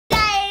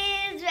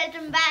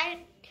welcome back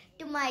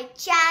to my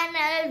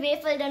channel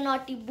Waffle the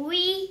Naughty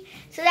Boy.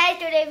 So guys,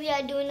 today we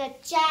are doing a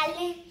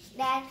challenge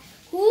that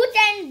who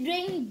can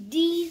bring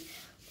these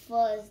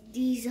first.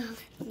 These are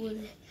full.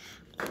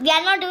 We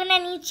are not doing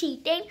any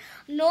cheating,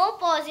 no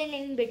pausing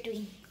in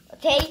between.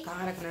 Okay?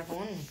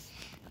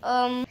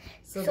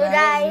 So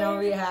guys, now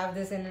we have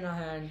this in our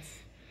hands.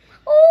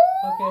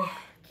 Oh,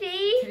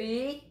 Okay.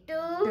 3,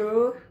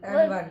 2,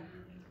 and 1.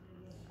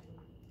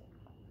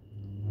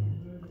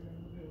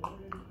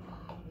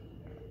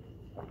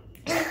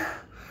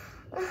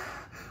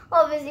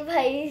 Obviously,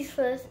 Bhai is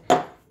first.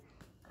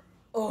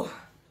 Oh,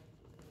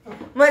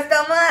 my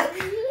stomach!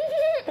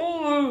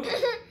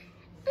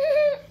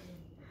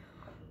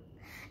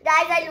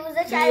 Guys, I lose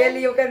the challenge.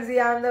 Really, you can see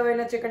I'm the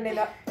winner, chicken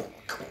dinner.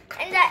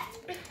 And that,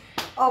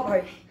 Oh,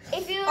 bhai.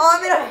 if you Oh,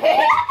 mera head.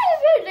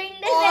 if you drink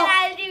this, then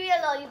I'll give you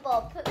a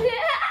lollipop.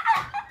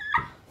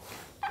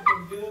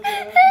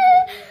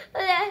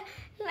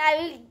 I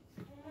will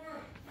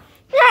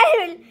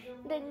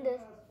drink this.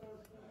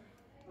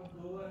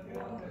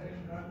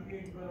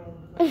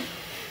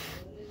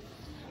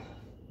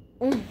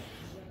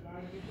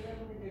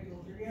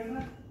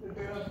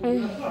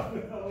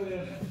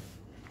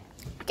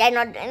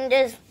 Cannot drink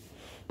this.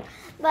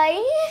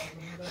 Why?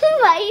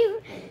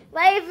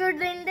 Why if you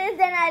drink this,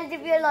 then I'll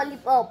give you a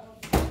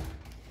lollipop.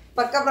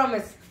 Pakka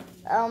promise.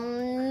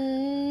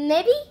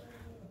 Maybe.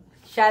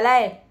 Shall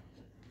I?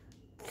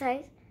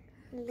 Try.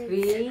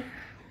 3.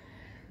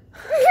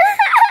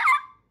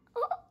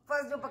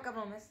 First do pakka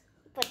promise.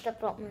 पक्का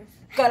promise.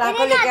 कल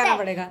आपको लेके आना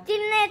पड़ेगा.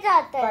 कितने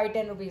चाहते हैं?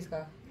 5-10 rupees का.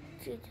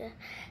 ठीक है.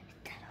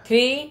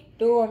 3,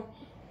 2, 1.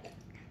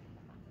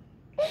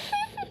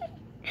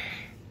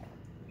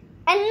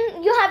 And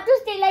you have to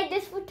stay like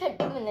this for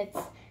 30 minutes.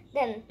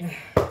 Then.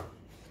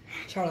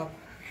 Shut up.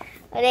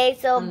 Alright,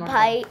 so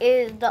Bhai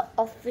is the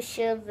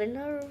official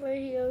winner over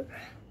here,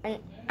 and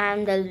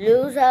I'm the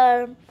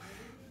loser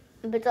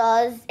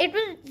because it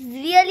was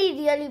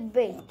really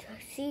big.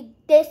 See,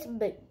 this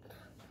big.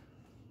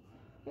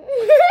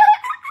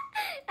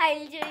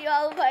 I'll show you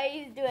how Bhai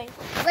is doing.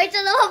 Wait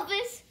till the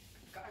office.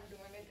 Can't do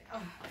anything.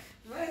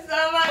 My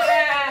stomach.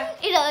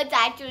 It hurts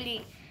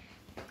actually.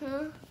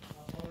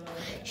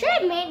 Should I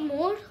make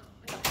more?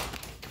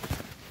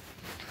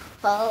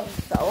 Oh,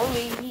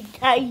 sorry,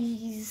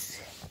 guys.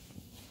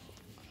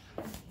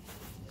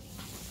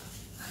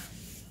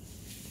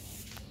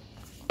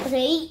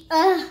 Okay,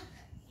 I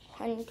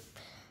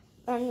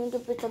need to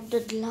pick up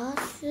the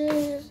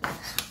glasses.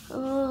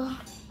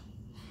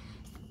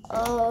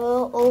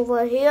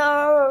 Over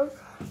here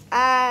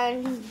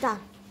and done.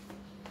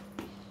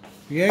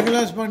 ये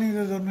गिलास पानी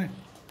दे दो मैं.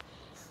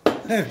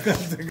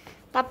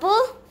 Papu,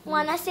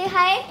 wanna say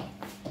hi?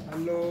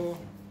 Hello.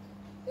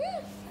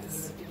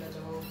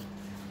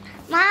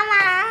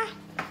 Mama.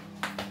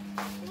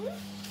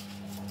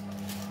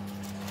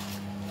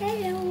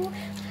 Hello.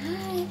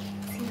 Hi.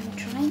 I'm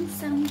trying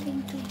something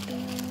to do.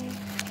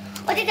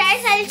 Okay,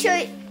 guys,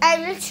 I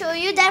will show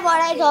you that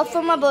what I got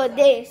for my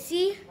birthday.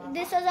 See,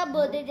 this was a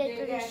birthday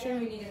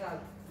decoration.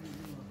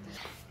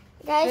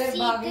 Guys,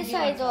 see, this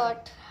I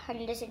got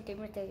 100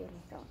 centimeter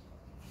uniform.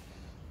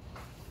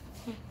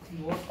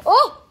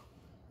 Oh,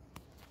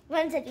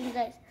 1 second,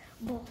 guys.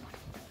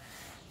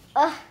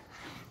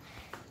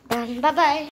 Done. Bye bye.